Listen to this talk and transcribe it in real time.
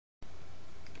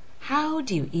How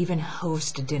do you even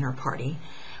host a dinner party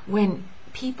when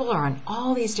people are on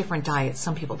all these different diets?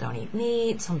 Some people don't eat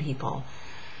meat, some people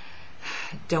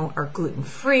are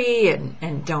gluten-free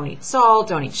and don't eat salt,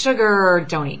 don't eat sugar,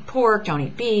 don't eat pork, don't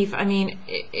eat beef. I mean,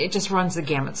 it just runs the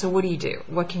gamut. So what do you do?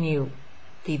 What can you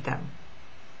feed them?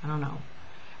 I don't know.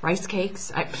 Rice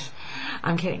cakes?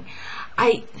 I'm kidding.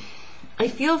 I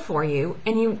feel for you,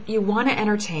 and you want to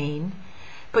entertain,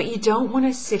 but you don't want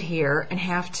to sit here and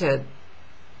have to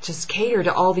just cater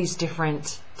to all these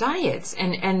different diets.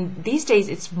 And these days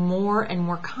it's more and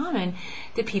more common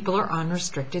that people are on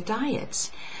restricted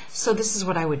diets. So this is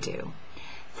what I would do.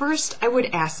 First, I would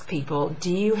ask people,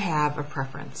 do you have a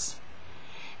preference?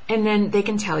 And then they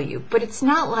can tell you. But it's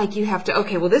not like you have to,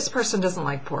 okay, well, this person doesn't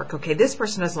like pork. Okay, this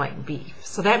person doesn't like beef.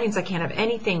 So that means I can't have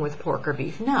anything with pork or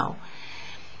beef. No.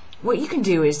 What you can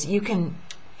do is you can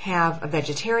have a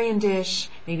vegetarian dish,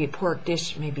 maybe a pork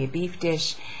dish, maybe a beef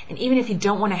dish. And even if you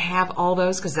don't want to have all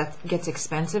those because that gets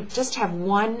expensive, just have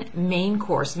one main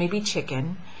course, maybe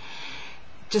chicken,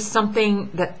 just something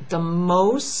that the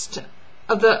most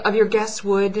of your guests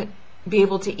would be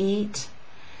able to eat.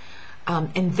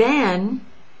 And then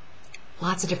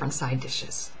lots of different side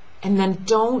dishes. And then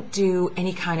don't do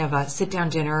any kind of a sit-down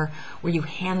dinner where you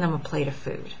hand them a plate of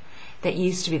food. That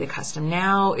used to be the custom.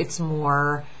 Now it's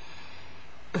more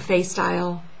buffet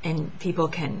style, and people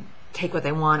can take what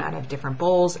they want out of different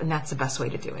bowls, and that's the best way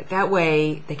to do it. That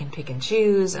way they can pick and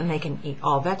choose, and they can eat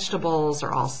all vegetables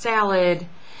or all salad.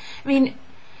 I mean,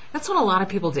 that's what a lot of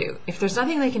people do. If there's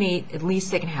nothing they can eat, at least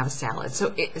they can have a salad.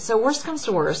 So worst comes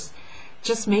to worst,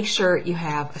 just make sure you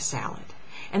have a salad.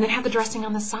 And then have the dressing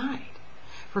on the side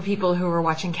for people who are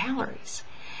watching calories.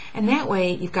 And that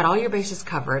way, you've got all your bases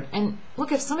covered. And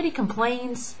look, if somebody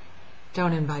complains,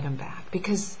 don't invite them back,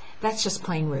 because that's just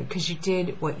plain rude, because you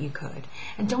did what you could.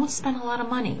 And don't spend a lot of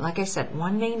money. Like I said,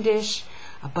 one main dish,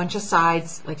 a bunch of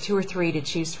sides, like 2 or 3 to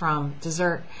choose from,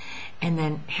 dessert, and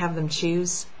then have them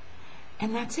choose.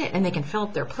 And that's it. And they can fill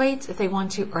up their plates if they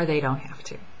want to, or they don't have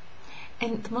to.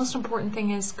 And the most important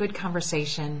thing is good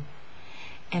conversation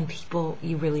and people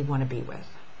you really want to be with.